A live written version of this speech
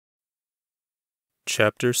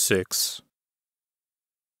Chapter 6.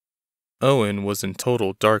 Owen was in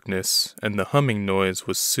total darkness, and the humming noise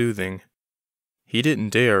was soothing. He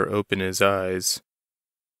didn't dare open his eyes.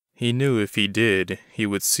 He knew if he did, he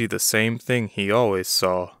would see the same thing he always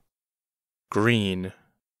saw. Green.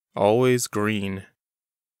 Always green.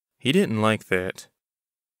 He didn't like that.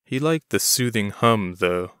 He liked the soothing hum,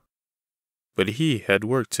 though. But he had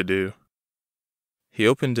work to do. He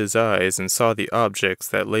opened his eyes and saw the objects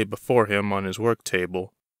that lay before him on his work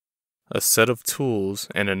table. A set of tools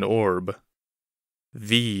and an orb.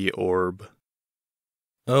 The orb.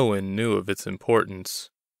 Owen knew of its importance,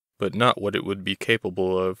 but not what it would be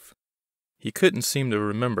capable of. He couldn't seem to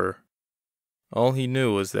remember. All he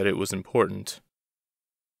knew was that it was important.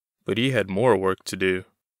 But he had more work to do.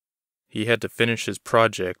 He had to finish his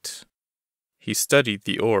project. He studied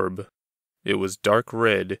the orb. It was dark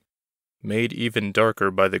red, made even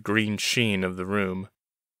darker by the green sheen of the room,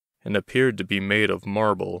 and appeared to be made of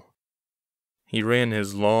marble. He ran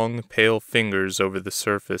his long, pale fingers over the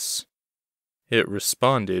surface. It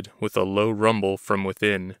responded with a low rumble from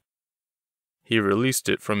within. He released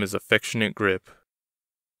it from his affectionate grip.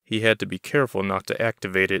 He had to be careful not to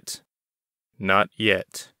activate it. Not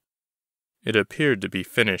yet. It appeared to be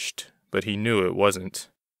finished, but he knew it wasn't.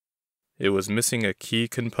 It was missing a key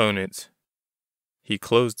component. He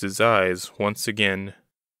closed his eyes once again.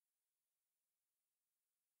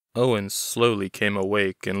 Owen slowly came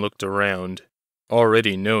awake and looked around,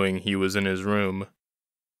 already knowing he was in his room.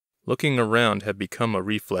 Looking around had become a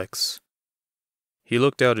reflex. He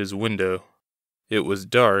looked out his window. It was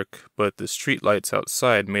dark, but the streetlights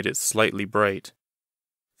outside made it slightly bright.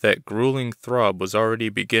 That grueling throb was already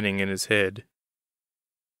beginning in his head.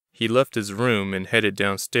 He left his room and headed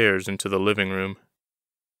downstairs into the living room.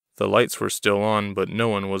 The lights were still on, but no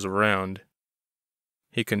one was around.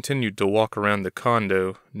 He continued to walk around the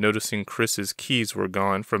condo, noticing Chris's keys were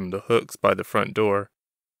gone from the hooks by the front door.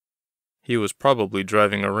 He was probably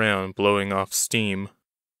driving around, blowing off steam.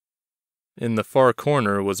 In the far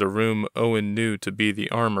corner was a room Owen knew to be the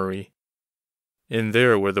armory. In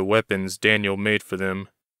there were the weapons Daniel made for them.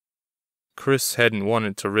 Chris hadn't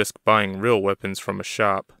wanted to risk buying real weapons from a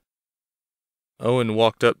shop. Owen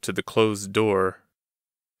walked up to the closed door.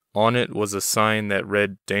 On it was a sign that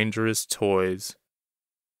read "Dangerous Toys."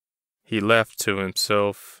 He laughed to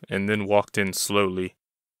himself and then walked in slowly.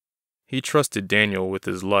 He trusted Daniel with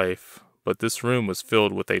his life, but this room was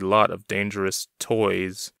filled with a lot of dangerous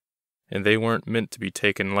toys, and they weren't meant to be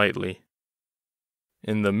taken lightly.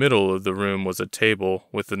 In the middle of the room was a table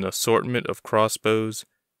with an assortment of crossbows,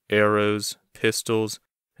 arrows, pistols,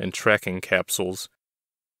 and tracking capsules.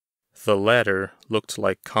 The latter looked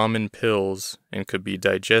like common pills and could be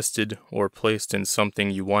digested or placed in something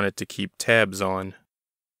you wanted to keep tabs on.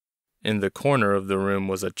 In the corner of the room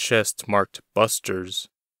was a chest marked Busters.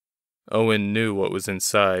 Owen knew what was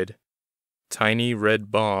inside. Tiny red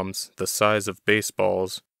bombs the size of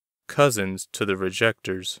baseballs, cousins to the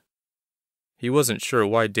rejectors. He wasn't sure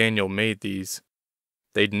why Daniel made these.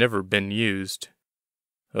 They'd never been used.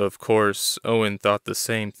 Of course, Owen thought the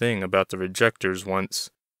same thing about the rejectors once,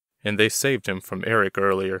 and they saved him from Eric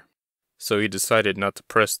earlier, so he decided not to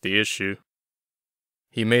press the issue.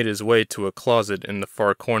 He made his way to a closet in the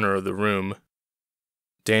far corner of the room.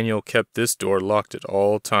 Daniel kept this door locked at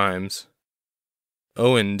all times.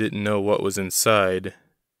 Owen didn't know what was inside.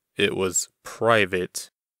 It was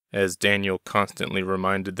private, as Daniel constantly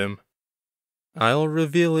reminded them. "I'll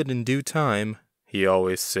reveal it in due time," he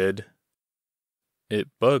always said. It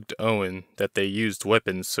bugged Owen that they used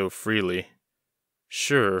weapons so freely.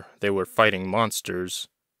 Sure, they were fighting monsters,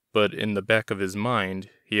 but in the back of his mind,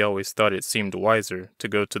 he always thought it seemed wiser to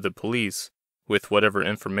go to the police with whatever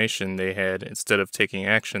information they had instead of taking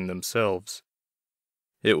action themselves.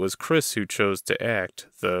 It was Chris who chose to act,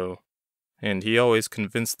 though, and he always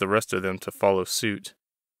convinced the rest of them to follow suit.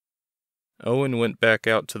 Owen went back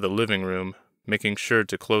out to the living room, making sure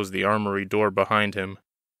to close the armory door behind him.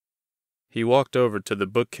 He walked over to the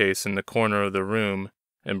bookcase in the corner of the room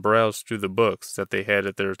and browsed through the books that they had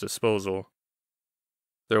at their disposal.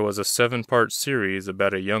 There was a 7-part series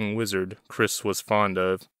about a young wizard Chris was fond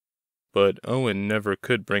of, but Owen never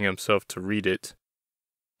could bring himself to read it.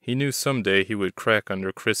 He knew someday he would crack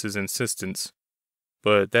under Chris's insistence,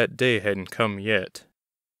 but that day hadn't come yet.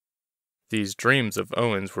 These dreams of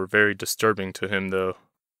Owen's were very disturbing to him, though.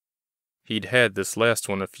 He'd had this last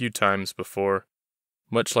one a few times before,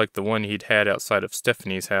 much like the one he'd had outside of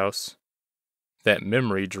Stephanie's house. That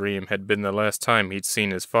memory dream had been the last time he'd seen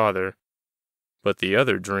his father, but the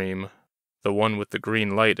other dream, the one with the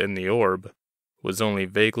green light and the orb, was only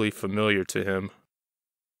vaguely familiar to him.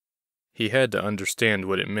 He had to understand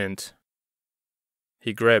what it meant.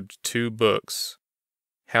 He grabbed 2 books,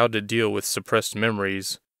 How to Deal with Suppressed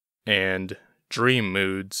Memories and Dream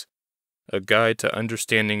Moods, A Guide to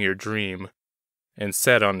Understanding Your Dream, and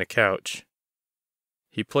sat on the couch.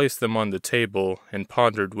 He placed them on the table and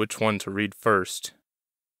pondered which one to read first.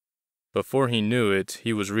 Before he knew it,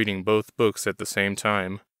 he was reading both books at the same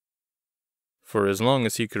time. For as long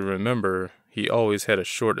as he could remember, he always had a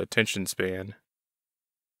short attention span.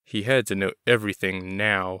 He had to know everything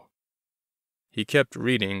now. He kept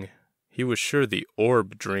reading. He was sure the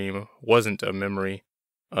orb dream wasn't a memory,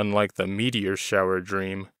 unlike the meteor shower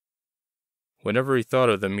dream. Whenever he thought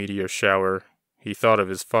of the meteor shower, he thought of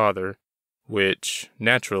his father, which,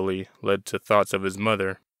 naturally, led to thoughts of his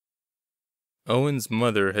mother. Owen's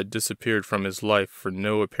mother had disappeared from his life for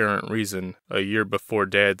no apparent reason a year before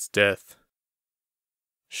Dad's death.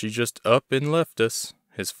 "She just up and left us,"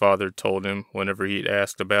 his father told him whenever he'd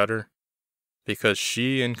asked about her. "Because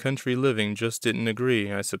she and country living just didn't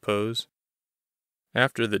agree, I suppose."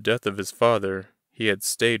 After the death of his father, he had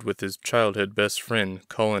stayed with his childhood best friend,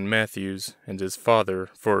 Cullen Matthews, and his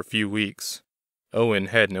father for a few weeks. Owen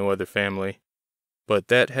had no other family, but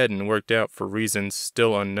that hadn't worked out for reasons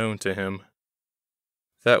still unknown to him.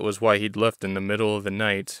 That was why he'd left in the middle of the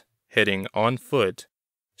night, heading on foot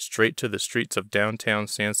straight to the streets of downtown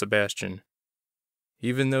San Sebastian.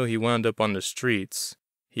 Even though he wound up on the streets,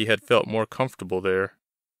 he had felt more comfortable there.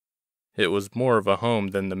 It was more of a home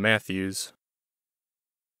than the Matthews.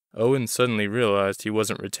 Owen suddenly realized he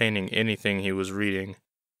wasn't retaining anything he was reading.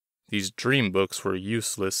 These dream books were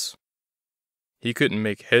useless. He couldn't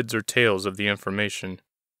make heads or tails of the information.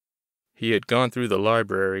 He had gone through the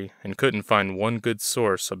library and couldn't find one good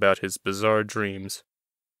source about his bizarre dreams.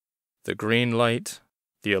 The green light,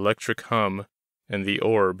 the electric hum, and the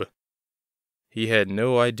orb. He had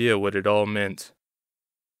no idea what it all meant.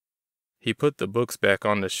 He put the books back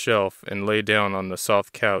on the shelf and lay down on the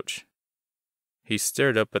soft couch. He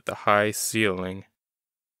stared up at the high ceiling.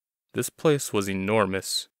 This place was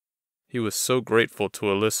enormous. He was so grateful to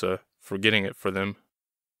Alyssa for getting it for them.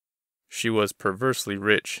 She was perversely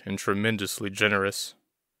rich and tremendously generous.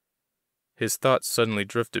 His thoughts suddenly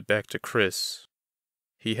drifted back to Chris.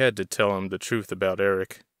 He had to tell him the truth about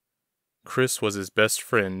Eric. Chris was his best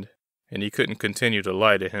friend, and he couldn't continue to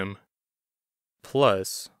lie to him.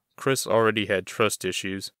 Plus, Chris already had trust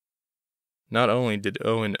issues. Not only did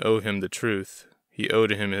Owen owe him the truth, he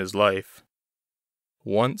owed him his life.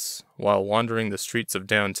 Once, while wandering the streets of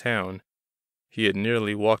downtown, he had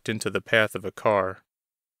nearly walked into the path of a car.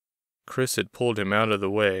 Chris had pulled him out of the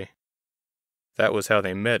way. That was how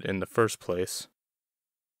they met in the first place.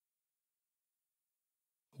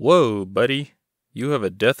 "Whoa, buddy, you have a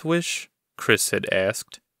death wish?" Chris had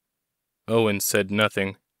asked. Owen said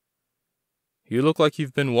nothing. "You look like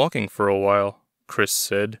you've been walking for a while," Chris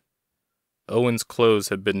said. Owen's clothes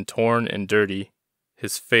had been torn and dirty,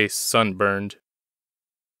 his face sunburned.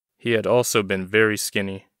 He had also been very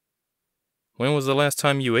skinny. "When was the last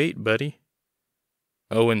time you ate, buddy?"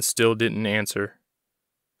 Owen still didn't answer.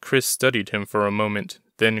 Chris studied him for a moment,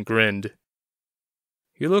 then grinned.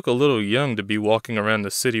 "You look a little young to be walking around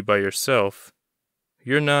the city by yourself.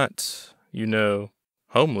 You're not,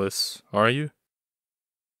 homeless, are you?"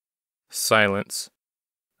 Silence.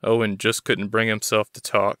 Owen just couldn't bring himself to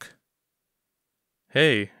talk.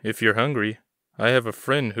 "Hey, if you're hungry, I have a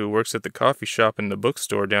friend who works at the coffee shop in the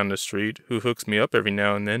bookstore down the street who hooks me up every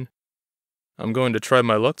now and then. I'm going to try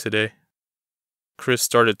my luck today." Chris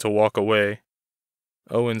started to walk away.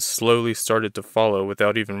 Owen slowly started to follow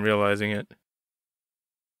without even realizing it.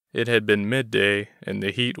 It had been midday, and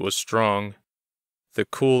the heat was strong. The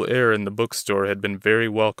cool air in the bookstore had been very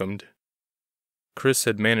welcomed. Chris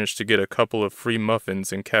had managed to get a couple of free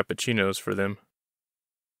muffins and cappuccinos for them.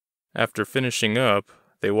 After finishing up,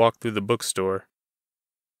 they walked through the bookstore.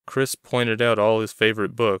 Chris pointed out all his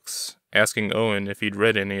favorite books, asking Owen if he'd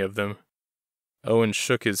read any of them. Owen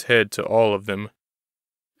shook his head to all of them.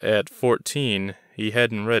 At 14, he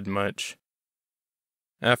hadn't read much.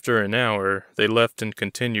 After an hour, they left and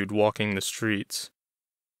continued walking the streets.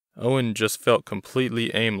 Owen just felt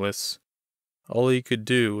completely aimless. All he could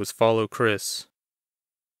do was follow Chris.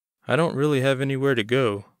 "I don't really have anywhere to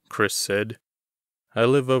go," Chris said. "I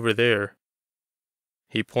live over there."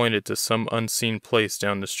 He pointed to some unseen place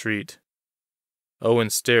down the street. Owen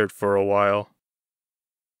stared for a while.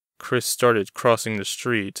 Chris started crossing the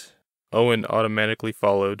street. Owen automatically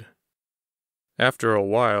followed. After a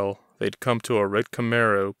while, they'd come to a red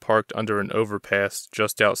Camaro parked under an overpass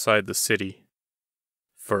just outside the city.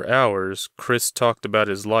 For hours, Chris talked about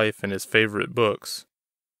his life and his favorite books.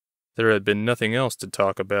 There had been nothing else to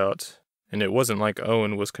talk about, and it wasn't like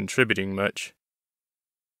Owen was contributing much.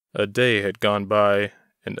 A day had gone by,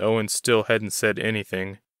 and Owen still hadn't said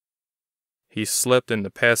anything. He slept in the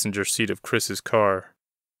passenger seat of Chris's car.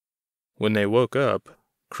 When they woke up,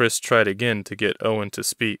 Chris tried again to get Owen to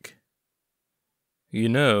speak. "You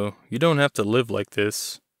know, you don't have to live like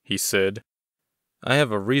this," he said. "I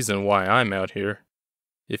have a reason why I'm out here.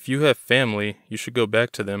 If you have family, you should go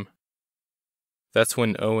back to them." That's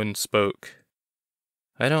when Owen spoke.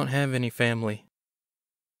 "I don't have any family."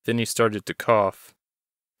 Then he started to cough.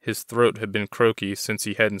 His throat had been croaky since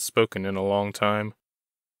he hadn't spoken in a long time.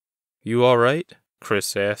 "You all right?"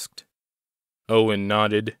 Chris asked. Owen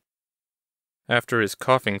nodded. After his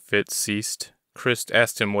coughing fit ceased, Chris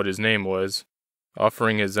asked him what his name was,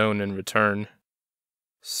 offering his own in return.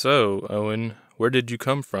 "So, Owen, where did you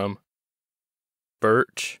come from?"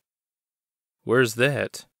 "Birch." "Where's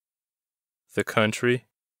that?" "The country."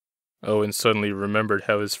 Owen suddenly remembered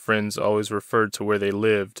how his friends always referred to where they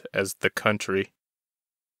lived as the country.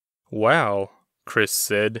 "Wow," Chris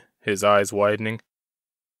said, his eyes widening.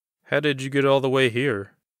 "How did you get all the way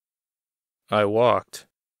here?" "I walked."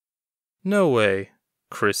 "No way,"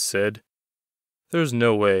 Chris said. "There's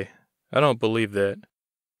no way. I don't believe that.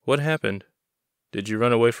 What happened? Did you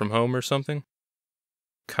run away from home or something?"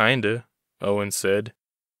 "Kinda," Owen said.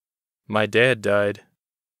 "My dad died."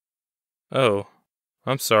 "Oh,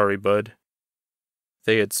 I'm sorry, bud."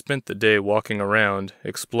 They had spent the day walking around,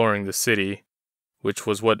 exploring the city, which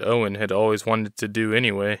was what Owen had always wanted to do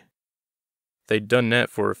anyway. They'd done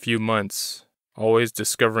that for a few months, always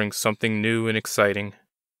discovering something new and exciting.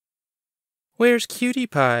 "Where's Cutie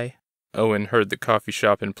Pie?" Owen heard the coffee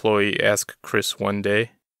shop employee ask Chris one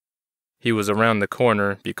day. He was around the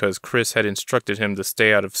corner because Chris had instructed him to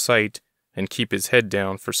stay out of sight and keep his head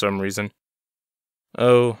down for some reason.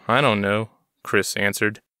 "Oh, I don't know," Chris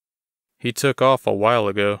answered. "He took off a while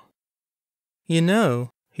ago." "You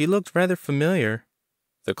know, he looked rather familiar,"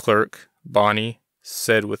 the clerk, Bonnie,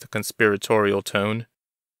 said with a conspiratorial tone.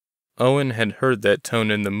 Owen had heard that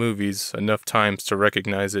tone in the movies enough times to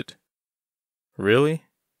recognize it. "Really?"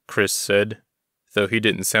 Chris said, though he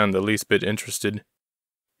didn't sound the least bit interested.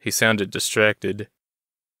 He sounded distracted.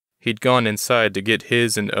 He'd gone inside to get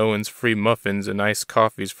his and Owen's free muffins and iced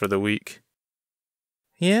coffees for the week.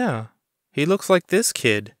 "Yeah, he looks like this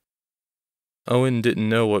kid." Owen didn't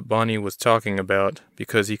know what Bonnie was talking about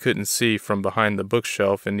because he couldn't see from behind the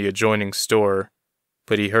bookshelf in the adjoining store,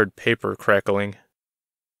 but he heard paper crackling.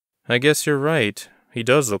 "I guess you're right. He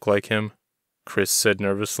does look like him," Chris said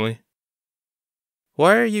nervously.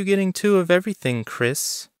 "Why are you getting two of everything,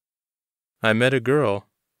 Chris?" "I met a girl."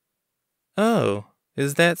 "Oh,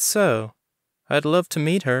 is that so? I'd love to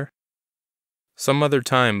meet her." "Some other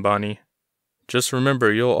time, Bonnie. Just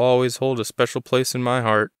remember you'll always hold a special place in my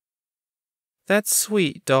heart." "That's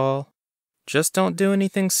sweet, doll. Just don't do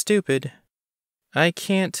anything stupid. I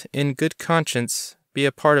can't, in good conscience, be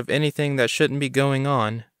a part of anything that shouldn't be going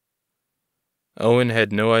on." Owen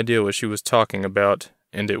had no idea what she was talking about,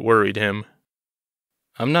 and it worried him.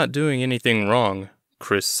 "I'm not doing anything wrong,"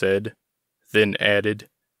 Chris said, then added,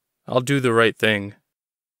 "I'll do the right thing."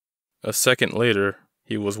 A second later,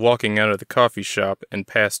 he was walking out of the coffee shop and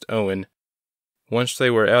past Owen. Once they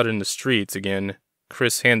were out in the streets again,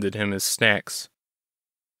 Chris handed him his snacks.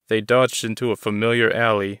 They dodged into a familiar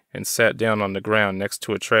alley and sat down on the ground next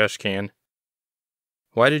to a trash can.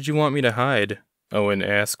 "Why did you want me to hide?" Owen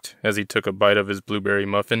asked as he took a bite of his blueberry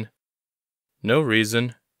muffin. "No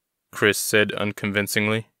reason," Chris said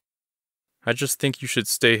unconvincingly. "I just think you should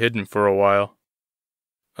stay hidden for a while."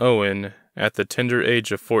 Owen, at the tender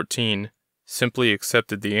age of 14, simply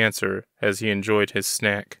accepted the answer as he enjoyed his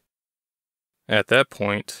snack. At that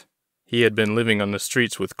point, he had been living on the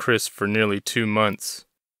streets with Chris for nearly 2 months.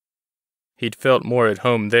 He'd felt more at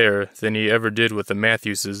home there than he ever did with the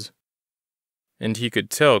Matthewses, and he could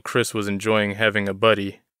tell Chris was enjoying having a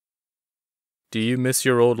buddy. "Do you miss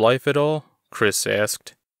your old life at all?" Chris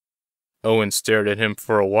asked. Owen stared at him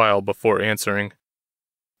for a while before answering.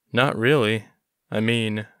 "Not really. I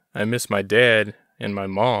mean, I miss my dad and my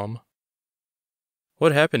mom."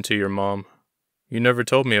 "What happened to your mom? You never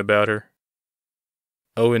told me about her."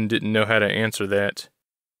 Owen didn't know how to answer that.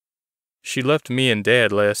 "She left me and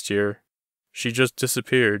Dad last year. She just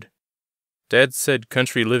disappeared. Dad said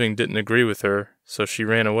country living didn't agree with her, so she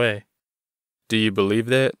ran away." "Do you believe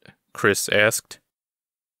that?" Chris asked.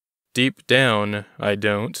 "Deep down, I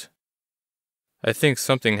don't. I think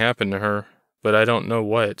something happened to her, but I don't know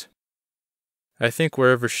what. I think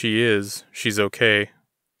wherever she is, she's okay.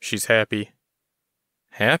 She's happy."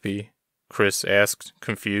 "Happy?" Chris asked,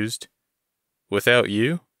 confused. "Without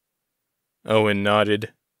you?" Owen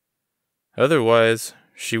nodded. "Otherwise,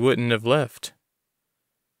 she wouldn't have left."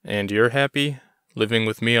 "And you're happy? Living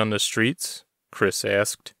with me on the streets? Chris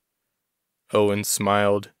asked. Owen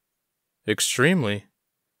smiled. Extremely.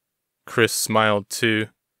 Chris smiled too.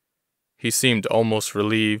 He seemed almost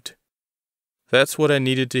relieved. That's what I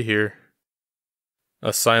needed to hear.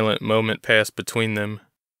 A silent moment passed between them.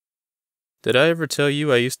 Did I ever tell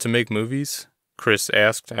you I used to make movies? Chris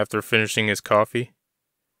asked after finishing his coffee.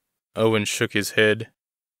 Owen shook his head.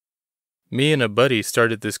 Me and a buddy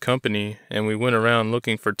started this company, and we went around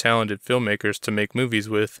looking for talented filmmakers to make movies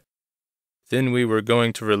with. Then we were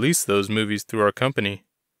going to release those movies through our company.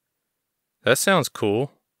 That sounds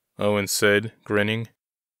cool, Owen said, grinning.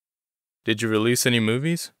 Did you release any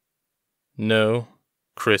movies? No,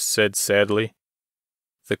 Chris said sadly.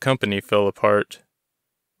 The company fell apart.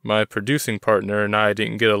 My producing partner and I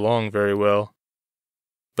didn't get along very well.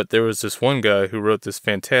 But there was this one guy who wrote this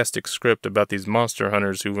fantastic script about these monster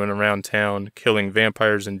hunters who run around town killing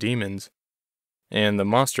vampires and demons. And the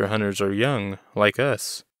monster hunters are young, like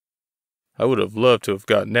us. I would have loved to have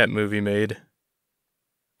gotten that movie made.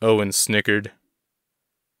 Owen snickered.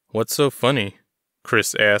 What's so funny?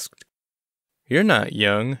 Chris asked. You're not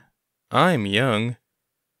young. I'm young.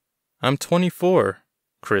 I'm 24,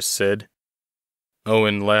 Chris said.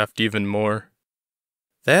 Owen laughed even more.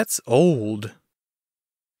 That's old.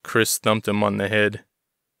 Chris thumped him on the head.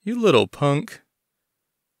 You little punk.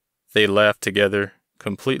 They laughed together,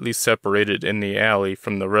 completely separated in the alley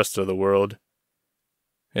from the rest of the world.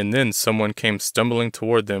 And then someone came stumbling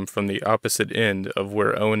toward them from the opposite end of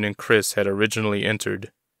where Owen and Chris had originally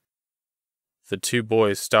entered. The two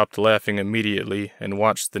boys stopped laughing immediately and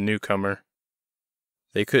watched the newcomer.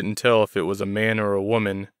 They couldn't tell if it was a man or a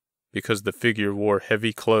woman, because the figure wore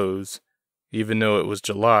heavy clothes, even though it was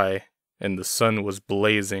July and the sun was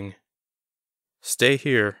blazing. Stay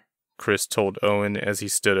here, Chris told Owen as he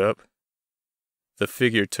stood up. The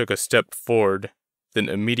figure took a step forward, then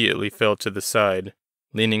immediately fell to the side,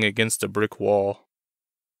 leaning against a brick wall.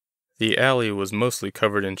 The alley was mostly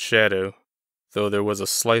covered in shadow, though there was a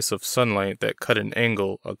slice of sunlight that cut an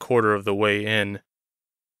angle a quarter of the way in.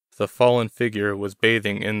 The fallen figure was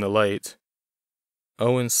bathing in the light.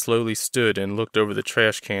 Owen slowly stood and looked over the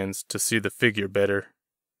trash cans to see the figure better.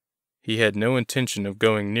 He had no intention of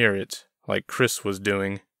going near it, like Chris was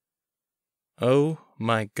doing. Oh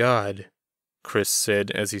my God, Chris said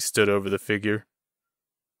as he stood over the figure.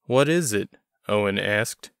 What is it? Owen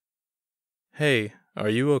asked. Hey, are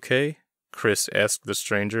you okay? Chris asked the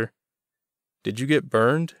stranger. Did you get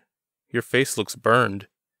burned? Your face looks burned.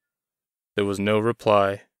 There was no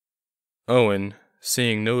reply. Owen,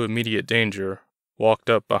 seeing no immediate danger, walked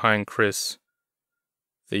up behind Chris.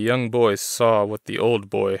 The young boy saw what the old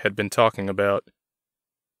boy had been talking about.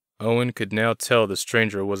 Owen could now tell the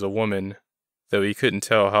stranger was a woman, though he couldn't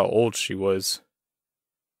tell how old she was.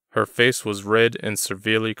 Her face was red and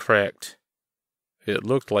severely cracked. It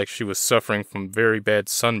looked like she was suffering from very bad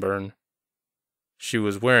sunburn. She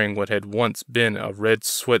was wearing what had once been a red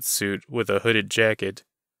sweatsuit with a hooded jacket,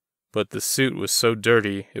 but the suit was so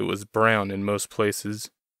dirty it was brown in most places.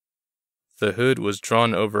 The hood was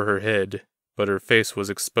drawn over her head, but her face was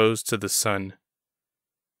exposed to the sun.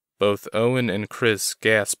 Both Owen and Chris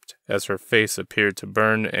gasped as her face appeared to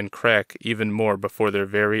burn and crack even more before their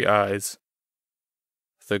very eyes.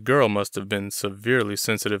 The girl must have been severely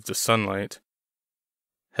sensitive to sunlight.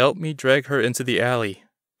 Help me drag her into the alley,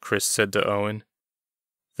 Chris said to Owen.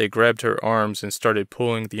 They grabbed her arms and started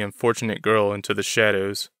pulling the unfortunate girl into the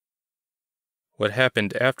shadows. What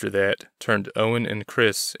happened after that turned Owen and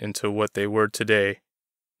Chris into what they were today,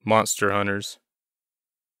 monster hunters.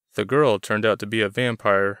 The girl turned out to be a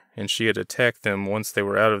vampire, and she had attacked them once they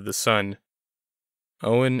were out of the sun.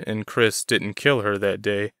 Owen and Chris didn't kill her that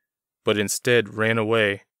day, but instead ran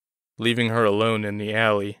away, leaving her alone in the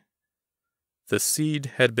alley. The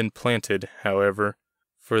seed had been planted, however,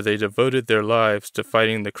 for they devoted their lives to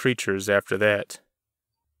fighting the creatures after that.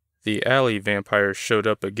 The alley vampires showed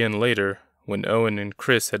up again later, when Owen and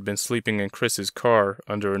Chris had been sleeping in Chris's car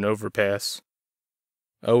under an overpass.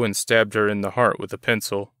 Owen stabbed her in the heart with a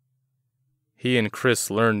pencil. He and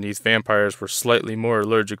Chris learned these vampires were slightly more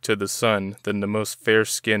allergic to the sun than the most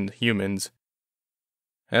fair-skinned humans.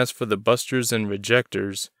 As for the busters and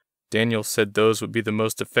rejectors, Daniel said those would be the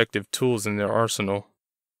most effective tools in their arsenal.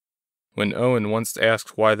 When Owen once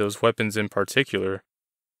asked why those weapons in particular,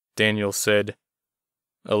 Daniel said,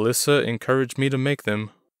 Alyssa encouraged me to make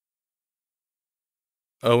them.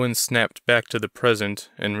 Owen snapped back to the present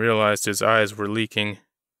and realized his eyes were leaking.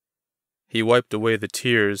 He wiped away the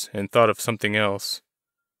tears and thought of something else,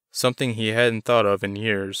 something he hadn't thought of in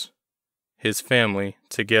years. His family,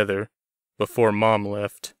 together, before Mom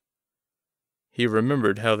left. He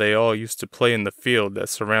remembered how they all used to play in the field that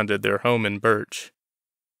surrounded their home in Birch.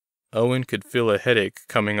 Owen could feel a headache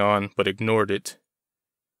coming on but ignored it.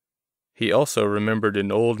 He also remembered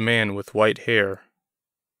an old man with white hair.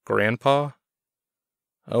 Grandpa?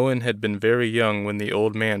 Owen had been very young when the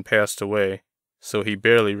old man passed away, so he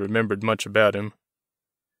barely remembered much about him.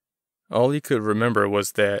 All he could remember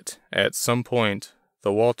was that, at some point,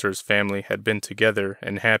 the Walters family had been together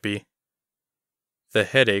and happy. The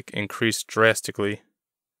headache increased drastically.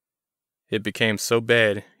 It became so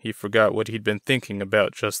bad he forgot what he'd been thinking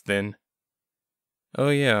about just then. Oh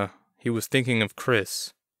yeah, he was thinking of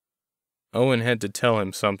Chris. Owen had to tell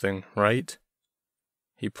him something, right?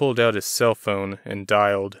 He pulled out his cell phone and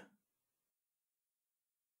dialed.